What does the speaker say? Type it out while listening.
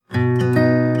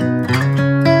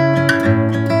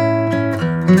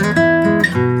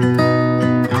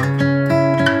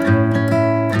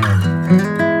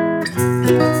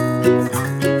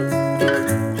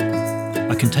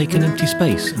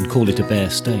space and call it a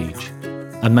bare stage.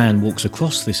 A man walks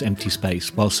across this empty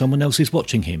space while someone else is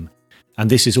watching him, and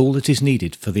this is all that is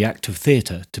needed for the act of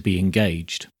theatre to be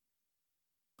engaged.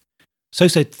 So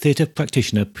said theatre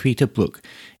practitioner Peter Brook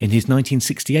in his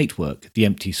 1968 work, The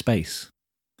Empty Space.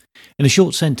 In a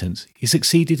short sentence, he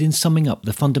succeeded in summing up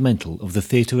the fundamental of the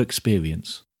theatre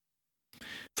experience.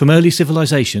 From early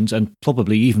civilizations, and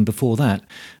probably even before that,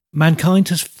 mankind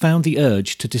has found the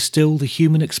urge to distill the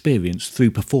human experience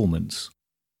through performance.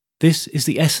 This is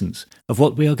the essence of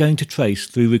what we are going to trace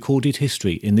through recorded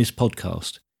history in this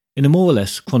podcast, in a more or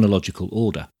less chronological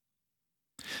order.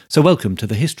 So welcome to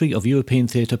the History of European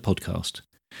Theatre podcast.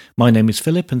 My name is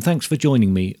Philip, and thanks for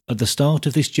joining me at the start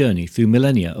of this journey through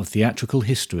millennia of theatrical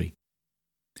history.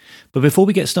 But before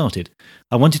we get started,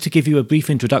 I wanted to give you a brief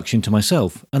introduction to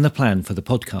myself and the plan for the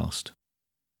podcast.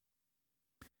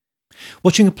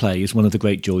 Watching a play is one of the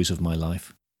great joys of my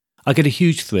life. I get a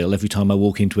huge thrill every time I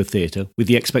walk into a theatre with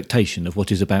the expectation of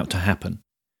what is about to happen.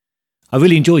 I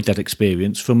really enjoyed that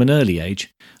experience from an early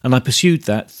age, and I pursued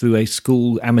that through a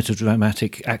school amateur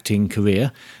dramatic acting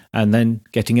career and then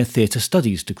getting a theatre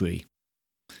studies degree.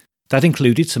 That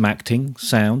included some acting,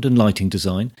 sound and lighting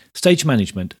design, stage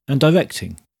management and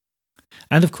directing.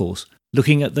 And of course,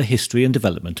 looking at the history and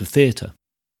development of theatre.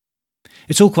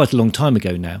 It's all quite a long time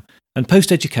ago now, and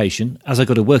post-education, as I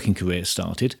got a working career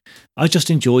started, I just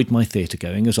enjoyed my theatre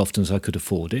going as often as I could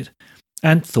afford it,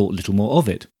 and thought little more of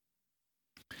it.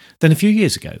 Then a few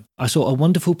years ago, I saw a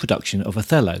wonderful production of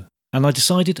Othello, and I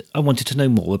decided I wanted to know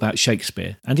more about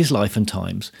Shakespeare and his life and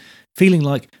times, feeling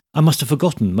like I must have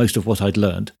forgotten most of what I'd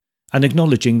learned, and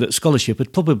acknowledging that scholarship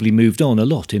had probably moved on a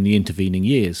lot in the intervening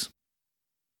years.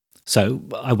 So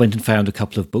I went and found a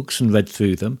couple of books and read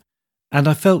through them, and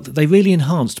I felt that they really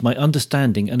enhanced my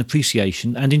understanding and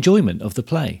appreciation and enjoyment of the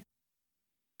play.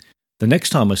 The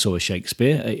next time I saw a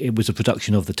Shakespeare, it was a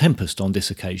production of The Tempest on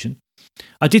this occasion,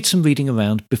 I did some reading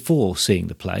around before seeing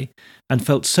the play and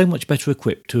felt so much better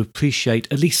equipped to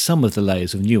appreciate at least some of the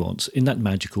layers of nuance in that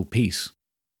magical piece.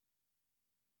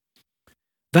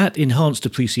 That enhanced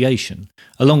appreciation,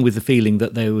 along with the feeling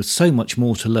that there was so much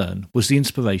more to learn, was the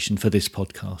inspiration for this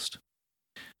podcast.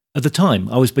 At the time,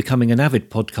 I was becoming an avid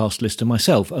podcast listener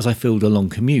myself as I filled a long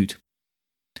commute.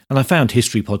 And I found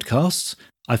history podcasts,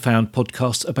 I found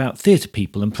podcasts about theatre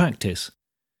people and practice,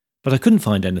 but I couldn't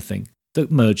find anything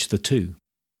that merged the two.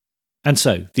 And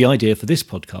so, the idea for this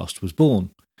podcast was born.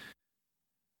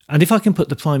 And if I can put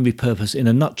the primary purpose in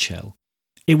a nutshell,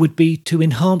 it would be to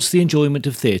enhance the enjoyment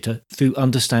of theatre through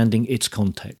understanding its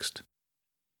context.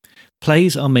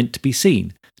 Plays are meant to be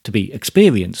seen, to be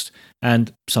experienced,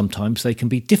 and sometimes they can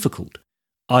be difficult,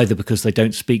 either because they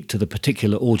don't speak to the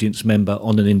particular audience member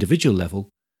on an individual level,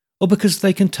 or because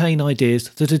they contain ideas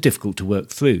that are difficult to work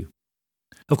through.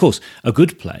 Of course, a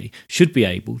good play should be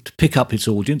able to pick up its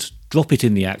audience, drop it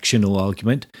in the action or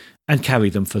argument, and carry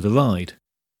them for the ride.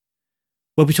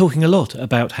 We'll be talking a lot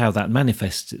about how that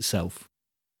manifests itself.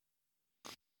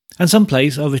 And some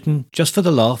plays are written just for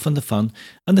the laugh and the fun,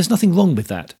 and there's nothing wrong with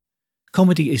that.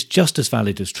 Comedy is just as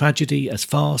valid as tragedy, as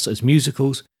farce, as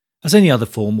musicals, as any other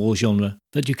form or genre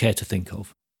that you care to think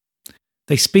of.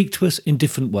 They speak to us in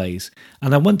different ways,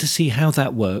 and I want to see how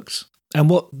that works and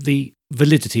what the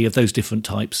validity of those different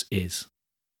types is.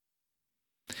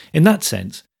 In that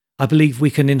sense, I believe we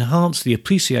can enhance the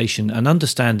appreciation and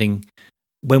understanding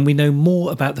when we know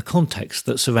more about the context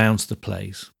that surrounds the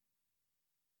plays.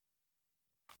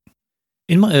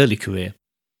 In my early career,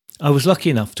 I was lucky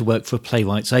enough to work for a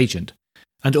playwright's agent,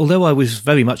 and although I was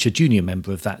very much a junior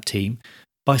member of that team,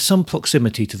 by some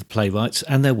proximity to the playwrights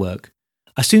and their work,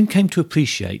 I soon came to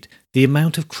appreciate the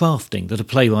amount of crafting that a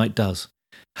playwright does,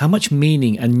 how much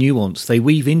meaning and nuance they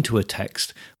weave into a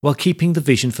text while keeping the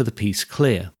vision for the piece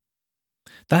clear.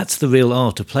 That's the real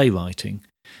art of playwriting.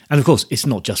 And of course, it's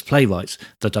not just playwrights.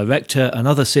 The director and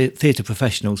other theatre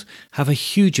professionals have a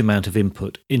huge amount of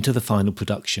input into the final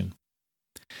production.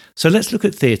 So let's look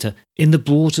at theatre in the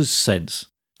broadest sense,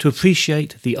 to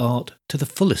appreciate the art to the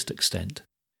fullest extent.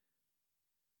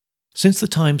 Since the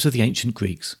times of the ancient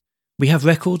Greeks, we have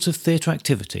records of theatre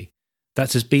activity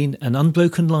that has been an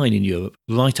unbroken line in Europe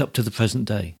right up to the present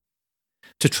day.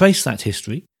 To trace that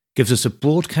history gives us a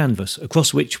broad canvas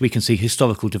across which we can see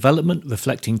historical development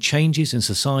reflecting changes in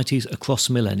societies across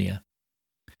millennia.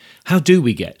 How do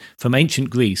we get from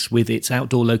ancient Greece with its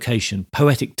outdoor location,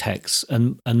 poetic texts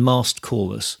and massed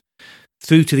chorus,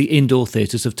 through to the indoor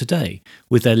theatres of today,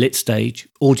 with their lit stage,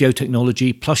 audio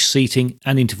technology, plush seating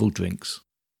and interval drinks?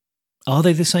 Are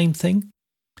they the same thing?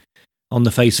 On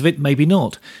the face of it, maybe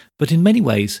not, but in many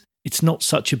ways, it's not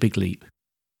such a big leap.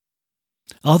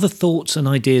 Are the thoughts and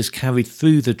ideas carried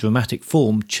through the dramatic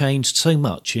form changed so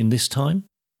much in this time?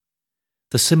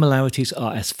 The similarities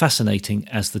are as fascinating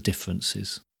as the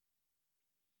differences.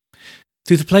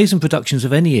 Through the plays and productions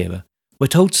of any era, we're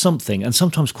told something, and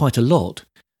sometimes quite a lot,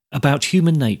 about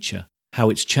human nature, how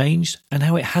it's changed and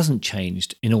how it hasn't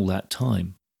changed in all that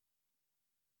time.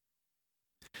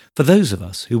 For those of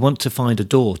us who want to find a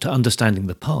door to understanding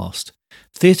the past,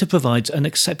 theatre provides an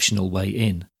exceptional way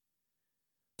in.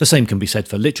 The same can be said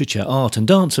for literature, art and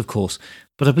dance, of course,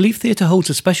 but I believe theatre holds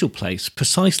a special place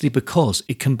precisely because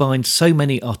it combines so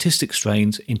many artistic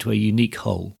strains into a unique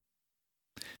whole.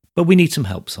 But we need some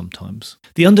help sometimes.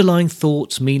 The underlying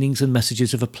thoughts, meanings and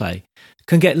messages of a play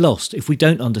can get lost if we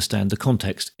don't understand the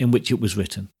context in which it was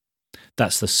written.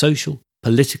 That's the social,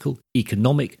 political,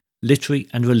 economic, literary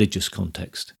and religious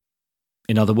context.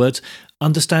 In other words,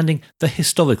 understanding the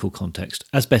historical context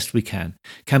as best we can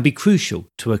be crucial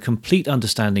to a complete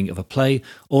understanding of a play,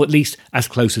 or at least as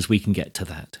close as we can get to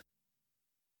that.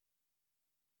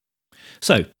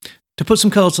 So, to put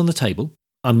some cards on the table,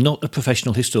 I'm not a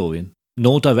professional historian,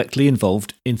 nor directly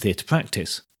involved in theatre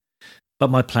practice,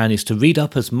 but my plan is to read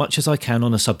up as much as I can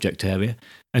on a subject area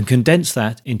and condense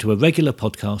that into a regular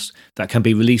podcast that can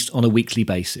be released on a weekly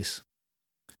basis.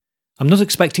 I'm not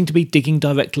expecting to be digging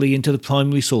directly into the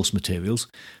primary source materials,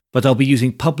 but I'll be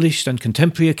using published and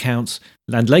contemporary accounts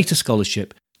and later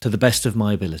scholarship to the best of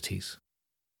my abilities.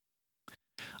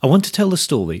 I want to tell the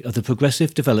story of the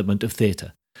progressive development of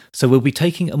theatre, so we'll be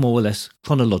taking a more or less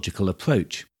chronological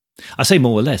approach. I say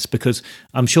more or less because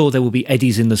I'm sure there will be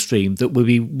eddies in the stream that will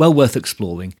be well worth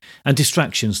exploring and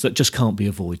distractions that just can't be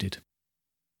avoided.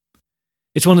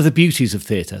 It's one of the beauties of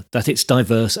theatre that it's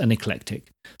diverse and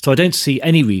eclectic, so I don't see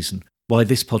any reason why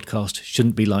this podcast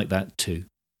shouldn't be like that too.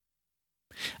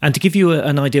 And to give you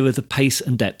an idea of the pace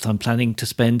and depth, I'm planning to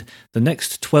spend the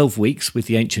next 12 weeks with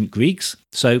the ancient Greeks,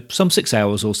 so some 6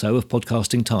 hours or so of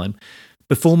podcasting time,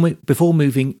 before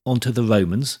moving on to the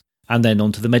Romans and then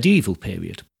on to the medieval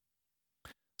period.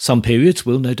 Some periods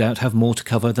will no doubt have more to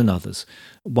cover than others.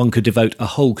 One could devote a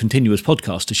whole continuous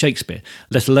podcast to Shakespeare,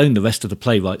 let alone the rest of the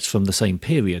playwrights from the same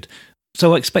period,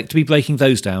 so I expect to be breaking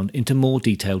those down into more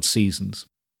detailed seasons.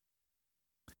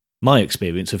 My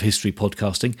experience of history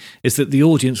podcasting is that the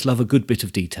audience love a good bit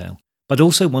of detail, but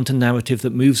also want a narrative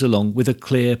that moves along with a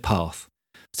clear path,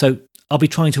 so I'll be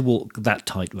trying to walk that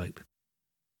tightrope.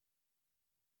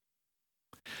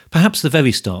 Perhaps the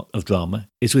very start of drama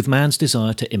is with man's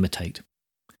desire to imitate.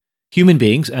 Human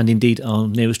beings, and indeed our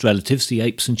nearest relatives, the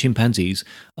apes and chimpanzees,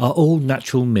 are all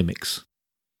natural mimics.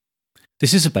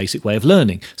 This is a basic way of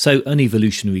learning, so an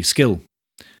evolutionary skill.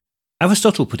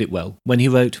 Aristotle put it well when he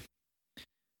wrote,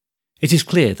 "It is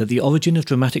clear that the origin of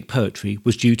dramatic poetry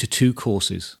was due to two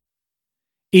causes,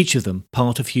 each of them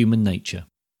part of human nature.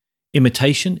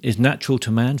 Imitation is natural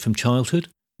to man from childhood,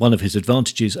 one of his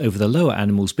advantages over the lower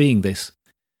animals being this,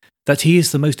 that he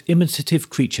is the most imitative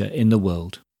creature in the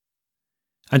world.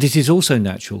 And it is also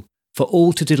natural for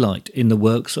all to delight in the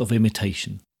works of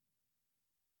imitation."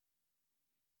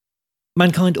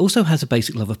 Mankind also has a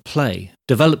basic love of play,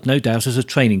 developed no doubt as a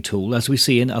training tool as we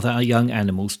see in other young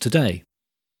animals today.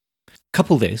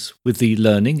 Couple this with the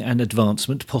learning and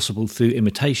advancement possible through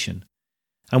imitation,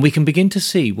 and we can begin to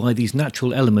see why these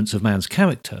natural elements of man's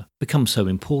character become so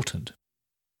important.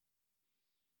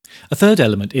 A third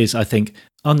element is, I think,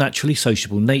 our naturally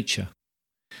sociable nature.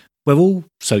 We're all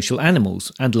social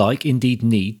animals and indeed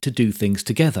need to do things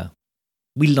together.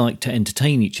 We like to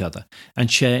entertain each other and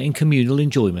share in communal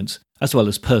enjoyments as well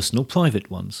as personal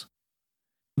private ones.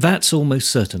 That's almost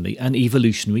certainly an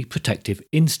evolutionary protective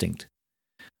instinct.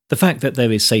 The fact that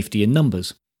there is safety in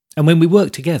numbers, and when we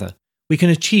work together, we can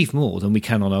achieve more than we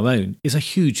can on our own, is a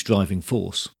huge driving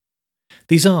force.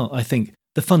 These are, I think,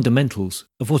 the fundamentals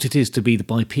of what it is to be the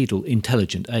bipedal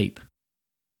intelligent ape.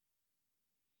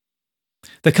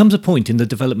 There comes a point in the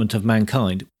development of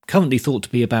mankind, currently thought to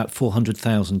be about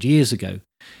 400,000 years ago,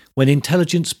 when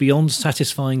intelligence beyond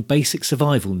satisfying basic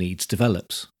survival needs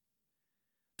develops.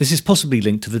 This is possibly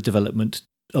linked to the development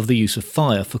of the use of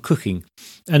fire for cooking,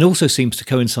 and also seems to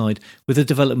coincide with the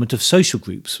development of social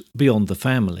groups beyond the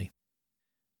family.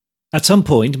 At some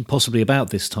point, and possibly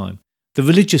about this time, the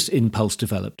religious impulse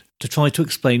developed to try to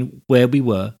explain where we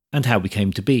were and how we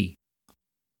came to be.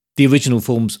 The original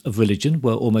forms of religion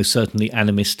were almost certainly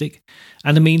animistic,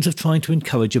 and a means of trying to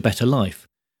encourage a better life,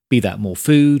 be that more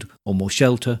food, or more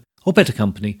shelter, or better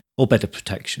company, or better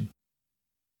protection.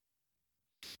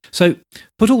 So,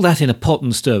 put all that in a pot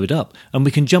and stir it up, and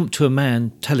we can jump to a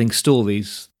man telling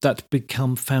stories that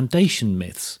become foundation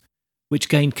myths, which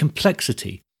gain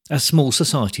complexity as small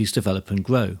societies develop and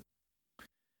grow.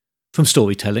 From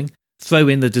storytelling, Throw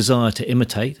in the desire to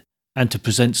imitate and to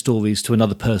present stories to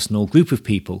another person or group of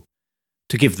people,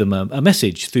 to give them a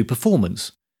message through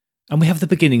performance, and we have the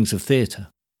beginnings of theatre.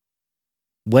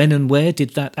 When and where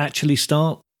did that actually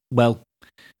start? Well,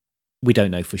 we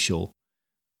don't know for sure.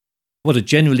 What are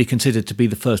generally considered to be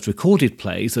the first recorded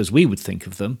plays, as we would think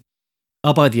of them,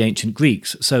 are by the ancient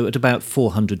Greeks, so at about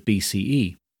 400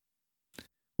 BCE.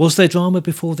 Was there drama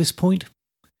before this point?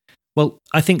 Well,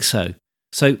 I think so.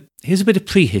 So here's a bit of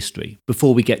prehistory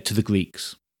before we get to the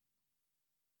Greeks.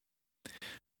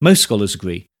 Most scholars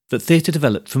agree that theatre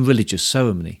developed from religious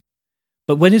ceremony.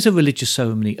 But when is a religious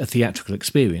ceremony a theatrical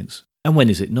experience, and when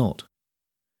is it not?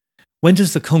 When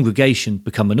does the congregation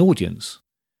become an audience?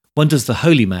 When does the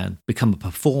holy man become a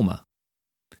performer?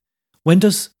 When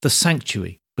does the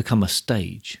sanctuary become a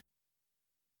stage?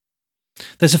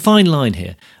 There's a fine line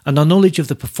here, and our knowledge of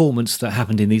the performance that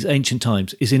happened in these ancient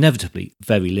times is inevitably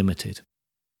very limited.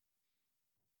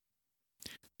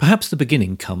 Perhaps the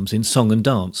beginning comes in song and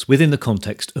dance within the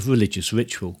context of religious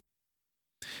ritual.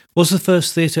 Was the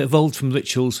first theatre evolved from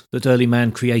rituals that early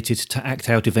man created to act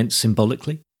out events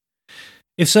symbolically?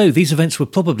 If so, these events were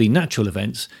probably natural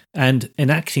events, and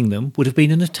enacting them would have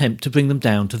been an attempt to bring them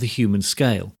down to the human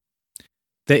scale.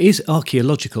 There is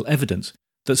archaeological evidence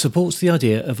that supports the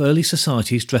idea of early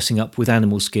societies dressing up with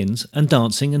animal skins and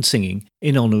dancing and singing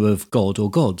in honour of god or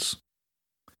gods.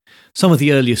 Some of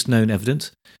the earliest known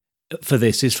evidence for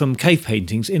this is from cave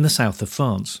paintings in the south of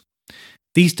France.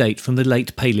 These date from the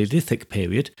late Paleolithic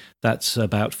period, that's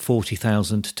about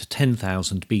 40,000 to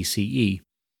 10,000 BCE.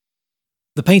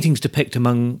 The paintings depict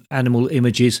among animal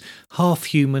images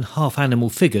half-human, half-animal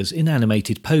figures in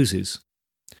animated poses.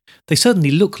 They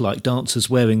certainly look like dancers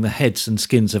wearing the heads and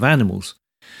skins of animals,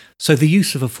 so the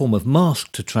use of a form of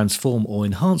mask to transform or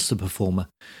enhance the performer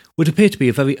would appear to be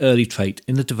a very early trait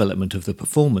in the development of the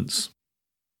performance.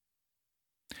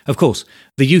 Of course,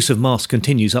 the use of masks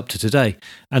continues up to today,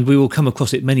 and we will come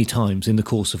across it many times in the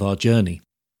course of our journey.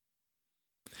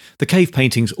 The cave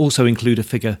paintings also include a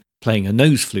figure playing a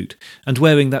nose flute and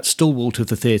wearing that stalwart of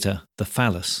the theatre, the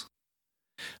phallus.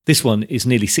 This one is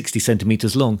nearly 60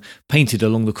 centimetres long, painted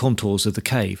along the contours of the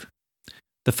cave.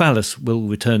 The phallus will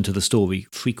return to the story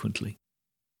frequently.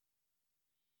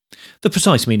 The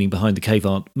precise meaning behind the cave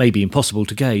art may be impossible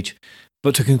to gauge,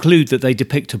 but to conclude that they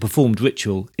depict a performed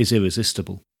ritual is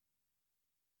irresistible.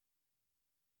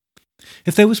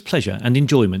 If there was pleasure and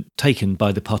enjoyment taken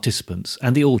by the participants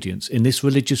and the audience in this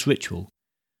religious ritual,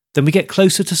 then we get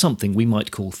closer to something we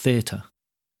might call theatre.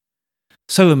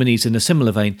 Ceremonies in a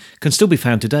similar vein can still be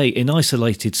found today in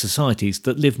isolated societies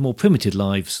that live more primitive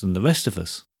lives than the rest of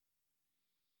us.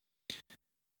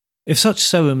 If such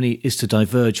ceremony is to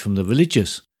diverge from the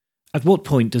religious, at what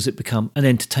point does it become an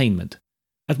entertainment?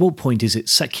 At what point is it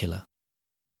secular?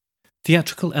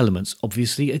 Theatrical elements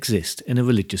obviously exist in a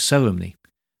religious ceremony.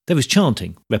 There is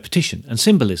chanting, repetition, and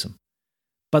symbolism,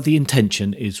 but the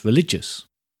intention is religious.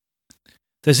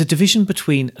 There's a division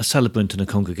between a celebrant and a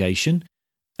congregation,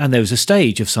 and there is a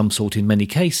stage of some sort in many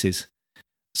cases.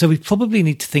 So we probably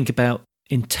need to think about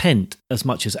intent as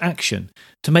much as action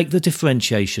to make the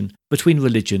differentiation between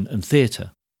religion and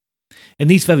theatre. In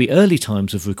these very early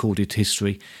times of recorded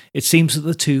history, it seems that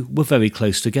the two were very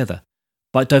close together,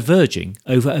 but diverging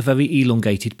over a very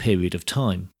elongated period of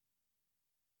time.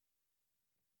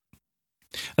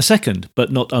 A second,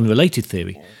 but not unrelated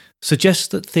theory, suggests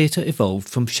that theatre evolved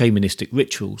from shamanistic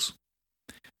rituals.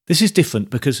 This is different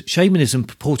because shamanism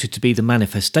purported to be the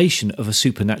manifestation of a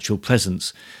supernatural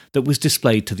presence that was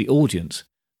displayed to the audience,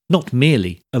 not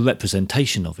merely a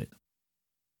representation of it.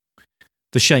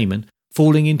 The shaman,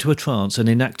 falling into a trance and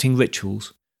enacting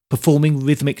rituals, performing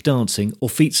rhythmic dancing or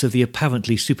feats of the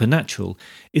apparently supernatural,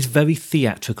 is very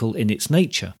theatrical in its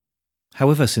nature,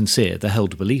 however sincere the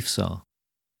held beliefs are.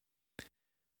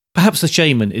 Perhaps the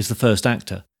shaman is the first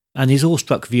actor, and his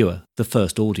awestruck viewer the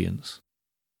first audience.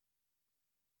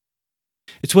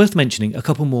 It's worth mentioning a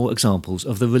couple more examples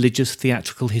of the religious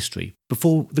theatrical history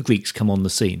before the Greeks come on the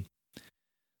scene.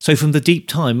 So from the deep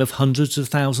time of hundreds of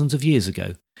thousands of years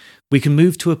ago, we can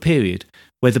move to a period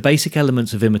where the basic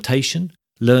elements of imitation,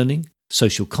 learning,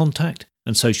 social contact,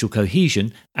 and social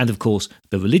cohesion, and of course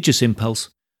the religious impulse,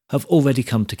 have already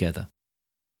come together.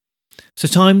 So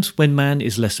times when man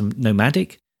is less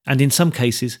nomadic, and in some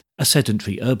cases a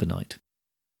sedentary urbanite.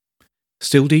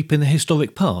 Still deep in the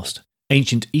historic past,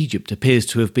 ancient Egypt appears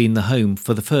to have been the home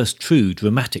for the first true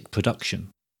dramatic production.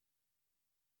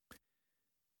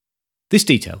 This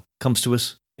detail comes to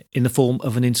us in the form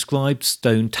of an inscribed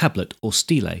stone tablet or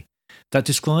stele that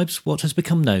describes what has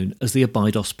become known as the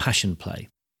Abydos Passion Play.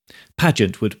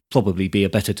 Pageant would probably be a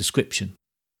better description.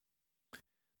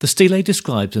 The stele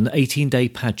describes an 18-day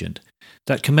pageant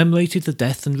that commemorated the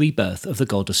death and rebirth of the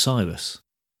god Osiris.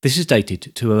 This is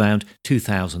dated to around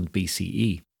 2000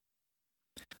 BCE.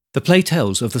 The play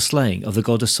tells of the slaying of the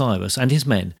god Osiris and his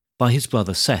men by his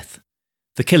brother Seth.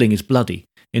 The killing is bloody,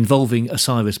 involving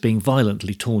Osiris being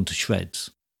violently torn to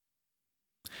shreds.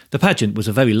 The pageant was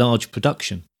a very large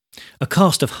production. A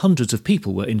cast of hundreds of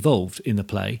people were involved in the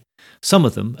play, some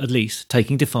of them, at least,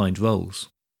 taking defined roles.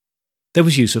 There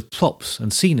was use of props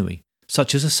and scenery,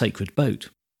 such as a sacred boat.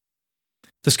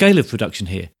 The scale of production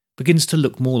here begins to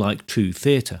look more like true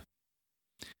theatre.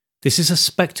 This is a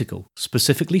spectacle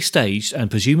specifically staged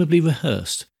and presumably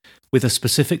rehearsed with a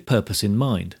specific purpose in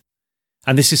mind,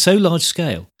 and this is so large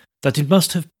scale that it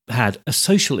must have had a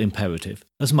social imperative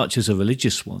as much as a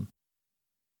religious one.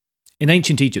 In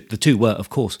ancient Egypt, the two were, of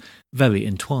course, very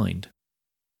entwined.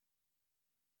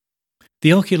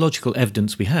 The archaeological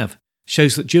evidence we have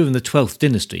shows that during the 12th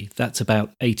dynasty, that's about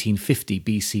 1850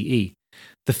 BCE,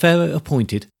 the pharaoh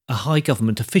appointed a high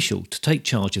government official to take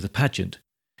charge of the pageant,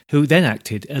 who then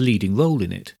acted a leading role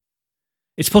in it.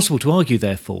 It's possible to argue,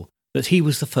 therefore, that he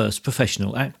was the first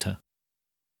professional actor.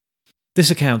 This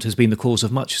account has been the cause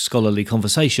of much scholarly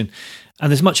conversation,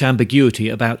 and there's much ambiguity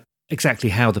about exactly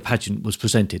how the pageant was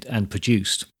presented and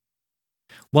produced.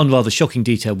 One rather shocking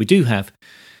detail we do have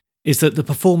is that the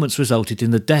performance resulted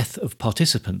in the death of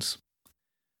participants.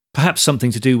 Perhaps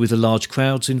something to do with the large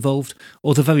crowds involved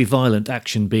or the very violent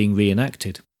action being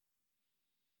reenacted.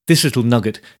 This little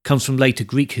nugget comes from later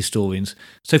Greek historians,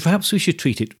 so perhaps we should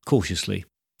treat it cautiously.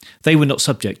 They were not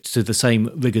subject to the same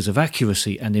rigours of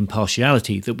accuracy and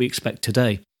impartiality that we expect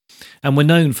today, and were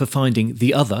known for finding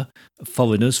the other,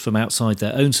 foreigners from outside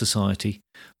their own society,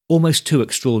 almost too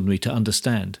extraordinary to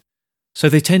understand, so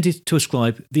they tended to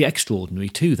ascribe the extraordinary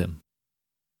to them.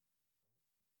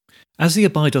 As the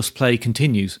Abydos play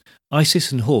continues,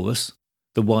 Isis and Horus,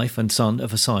 the wife and son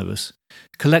of Osiris,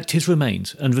 collect his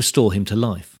remains and restore him to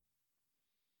life.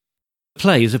 The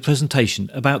play is a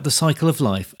presentation about the cycle of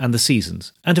life and the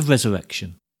seasons, and of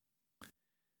resurrection.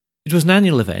 It was an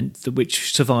annual event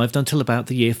which survived until about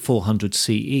the year 400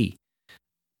 CE.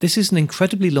 This is an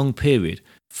incredibly long period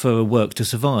for a work to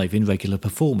survive in regular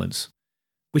performance,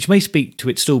 which may speak to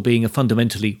it still being a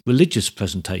fundamentally religious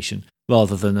presentation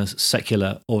rather than a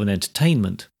secular or an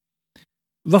entertainment.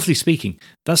 Roughly speaking,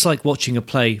 that's like watching a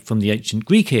play from the ancient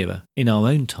Greek era in our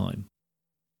own time.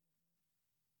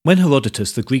 When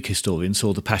Herodotus, the Greek historian,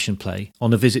 saw the Passion Play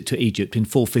on a visit to Egypt in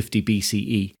 450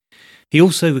 BCE, he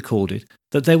also recorded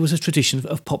that there was a tradition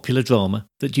of popular drama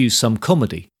that used some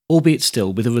comedy, albeit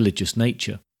still with a religious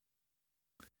nature.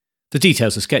 The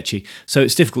details are sketchy, so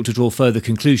it's difficult to draw further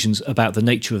conclusions about the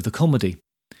nature of the comedy.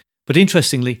 But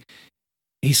interestingly,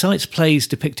 he cites plays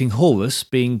depicting Horus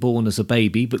being born as a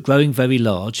baby but growing very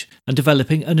large and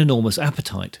developing an enormous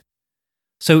appetite.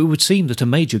 So it would seem that a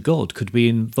major god could be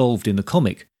involved in the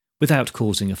comic without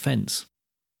causing offence.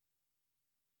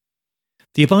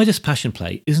 The Abydos Passion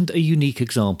Play isn't a unique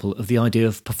example of the idea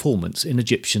of performance in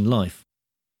Egyptian life.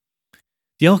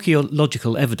 The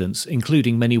archaeological evidence,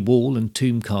 including many wall and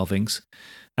tomb carvings,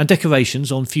 and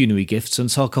decorations on funerary gifts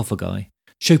and sarcophagi,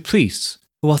 show priests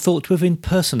who are thought to have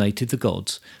impersonated the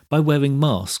gods by wearing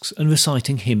masks and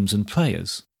reciting hymns and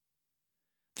prayers.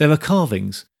 There are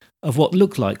carvings of what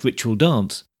look like ritual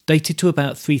dance dated to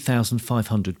about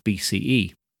 3500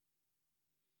 BCE.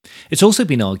 It's also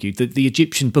been argued that the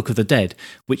Egyptian Book of the Dead,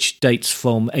 which dates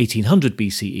from 1800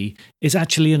 BCE, is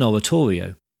actually an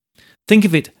oratorio. Think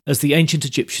of it as the ancient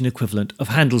Egyptian equivalent of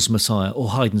Handel's Messiah or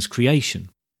Haydn's Creation.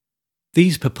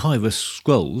 These papyrus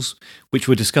scrolls, which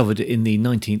were discovered in the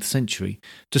 19th century,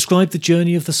 describe the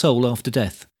journey of the soul after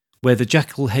death, where the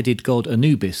jackal-headed god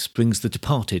Anubis brings the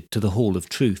departed to the Hall of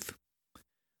Truth.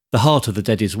 The heart of the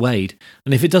dead is weighed,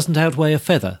 and if it doesn't outweigh a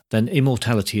feather, then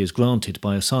immortality is granted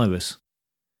by Osiris.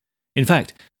 In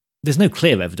fact, there's no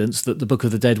clear evidence that the Book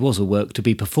of the Dead was a work to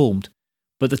be performed,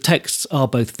 but the texts are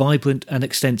both vibrant and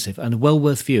extensive and well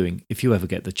worth viewing if you ever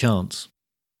get the chance.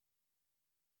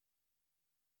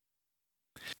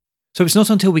 So it's not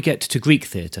until we get to Greek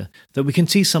theatre that we can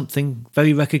see something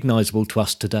very recognisable to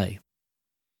us today.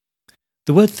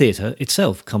 The word theatre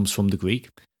itself comes from the Greek.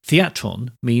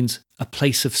 Theatron means a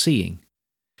place of seeing,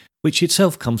 which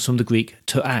itself comes from the Greek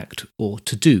to act or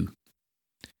to do.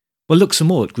 We'll look some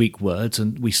more at Greek words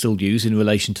and we still use in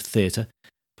relation to theatre,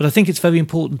 but I think it's very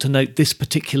important to note this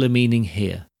particular meaning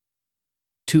here.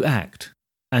 To act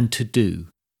and to do.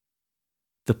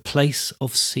 The place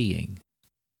of seeing.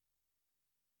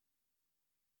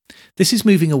 This is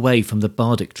moving away from the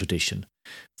bardic tradition,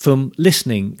 from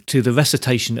listening to the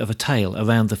recitation of a tale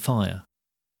around the fire.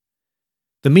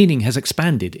 The meaning has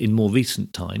expanded in more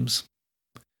recent times.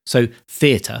 So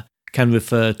theatre can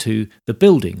refer to the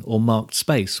building or marked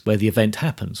space where the event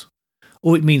happens,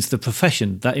 or it means the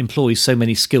profession that employs so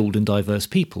many skilled and diverse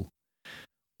people,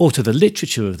 or to the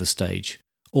literature of the stage,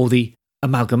 or the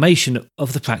amalgamation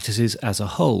of the practices as a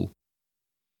whole.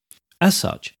 As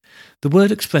such, the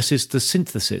word expresses the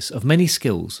synthesis of many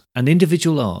skills and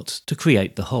individual arts to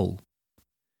create the whole.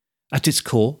 At its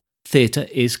core, theatre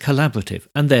is collaborative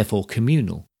and therefore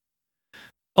communal.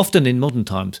 Often in modern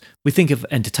times, we think of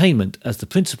entertainment as the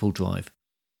principal drive,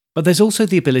 but there's also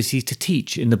the ability to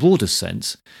teach in the broadest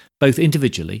sense, both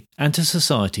individually and to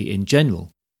society in general.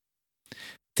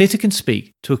 Theatre can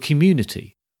speak to a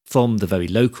community, from the very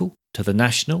local to the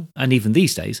national, and even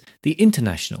these days, the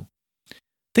international.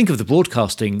 Think of the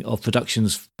broadcasting of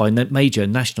productions by major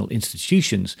national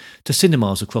institutions to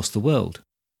cinemas across the world.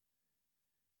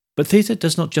 But theatre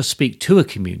does not just speak to a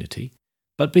community,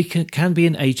 but can be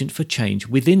an agent for change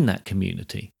within that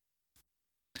community.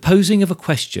 Posing of a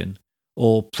question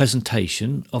or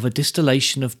presentation of a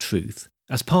distillation of truth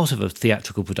as part of a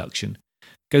theatrical production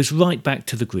goes right back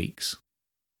to the Greeks.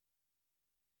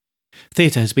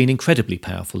 Theatre has been incredibly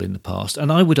powerful in the past,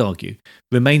 and I would argue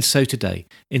remains so today,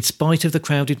 in spite of the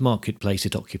crowded marketplace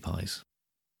it occupies.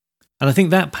 And I think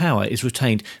that power is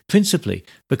retained principally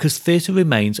because theatre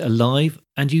remains a live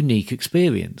and unique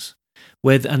experience,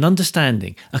 where an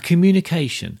understanding, a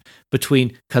communication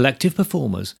between collective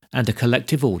performers and a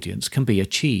collective audience can be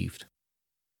achieved.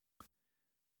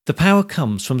 The power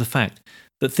comes from the fact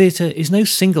that theatre is no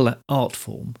single art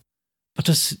form, but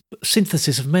a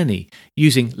synthesis of many,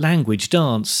 using language,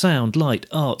 dance, sound, light,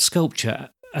 art, sculpture,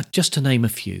 just to name a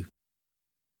few.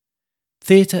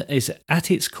 Theatre is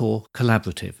at its core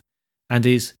collaborative and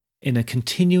is in a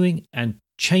continuing and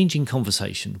changing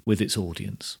conversation with its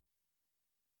audience.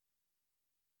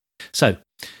 So,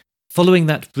 following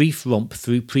that brief romp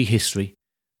through prehistory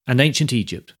and ancient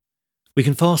Egypt, we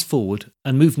can fast forward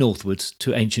and move northwards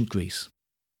to ancient Greece.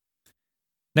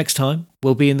 Next time,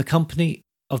 we'll be in the company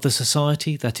of the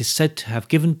society that is said to have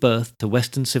given birth to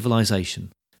Western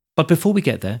civilization. But before we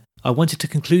get there, I wanted to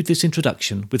conclude this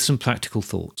introduction with some practical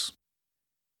thoughts.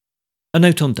 A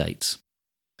note on dates.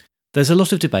 There's a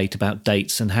lot of debate about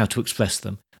dates and how to express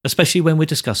them, especially when we're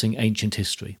discussing ancient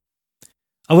history.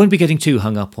 I won't be getting too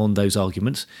hung up on those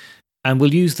arguments, and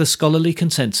will use the scholarly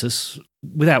consensus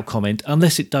without comment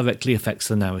unless it directly affects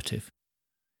the narrative.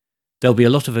 There'll be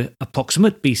a lot of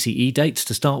approximate BCE dates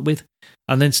to start with,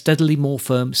 and then steadily more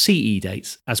firm CE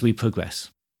dates as we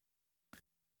progress.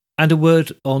 And a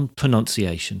word on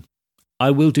pronunciation.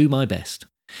 I will do my best,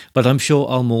 but I'm sure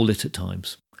I'll maul it at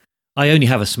times. I only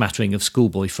have a smattering of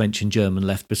schoolboy French and German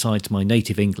left besides my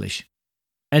native English.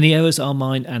 Any errors are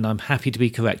mine, and I'm happy to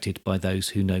be corrected by those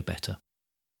who know better.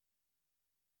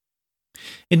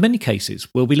 In many cases,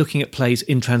 we'll be looking at plays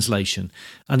in translation,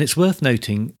 and it's worth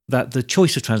noting that the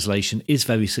choice of translation is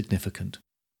very significant.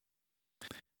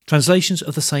 Translations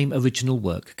of the same original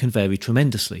work can vary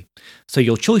tremendously, so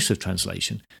your choice of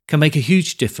translation can make a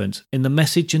huge difference in the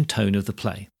message and tone of the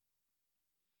play.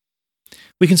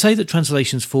 We can say that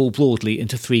translations fall broadly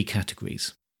into three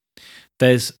categories.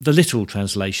 There's the literal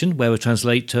translation, where a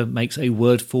translator makes a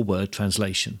word-for-word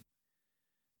translation.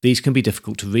 These can be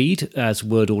difficult to read, as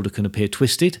word order can appear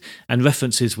twisted, and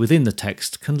references within the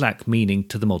text can lack meaning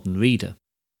to the modern reader.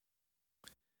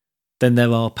 Then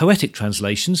there are poetic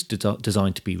translations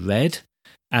designed to be read,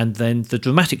 and then the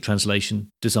dramatic translation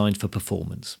designed for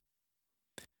performance.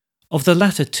 Of the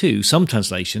latter two, some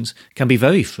translations can be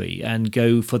very free and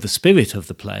go for the spirit of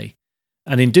the play,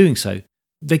 and in doing so,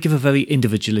 they give a very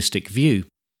individualistic view.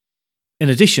 In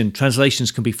addition,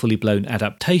 translations can be fully blown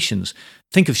adaptations.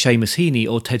 Think of Seamus Heaney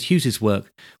or Ted Hughes'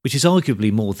 work, which is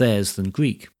arguably more theirs than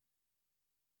Greek.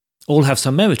 All have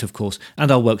some merit, of course, and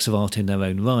are works of art in their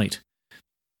own right.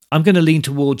 I'm going to lean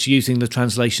towards using the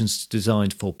translations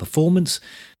designed for performance,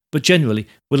 but generally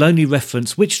will only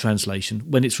reference which translation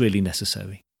when it's really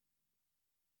necessary.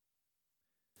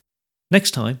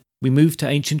 Next time, we move to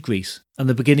ancient Greece and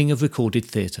the beginning of recorded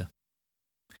theatre.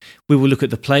 We will look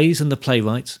at the plays and the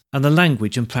playwrights and the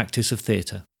language and practice of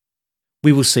theatre.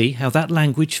 We will see how that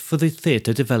language for the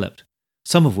theatre developed,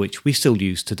 some of which we still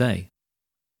use today.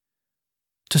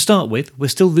 To start with, we're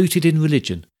still rooted in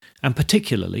religion, and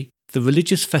particularly the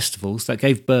religious festivals that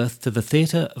gave birth to the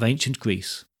theatre of ancient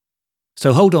Greece.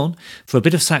 So hold on for a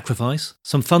bit of sacrifice,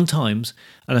 some fun times,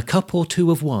 and a cup or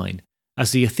two of wine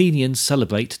as the Athenians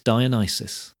celebrate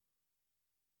Dionysus.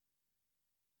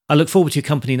 I look forward to your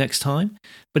company next time,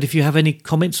 but if you have any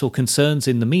comments or concerns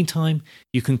in the meantime,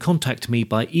 you can contact me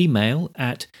by email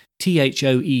at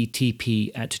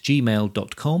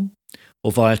thoetp@gmail.com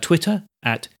or via Twitter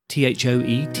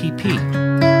 @thoetp.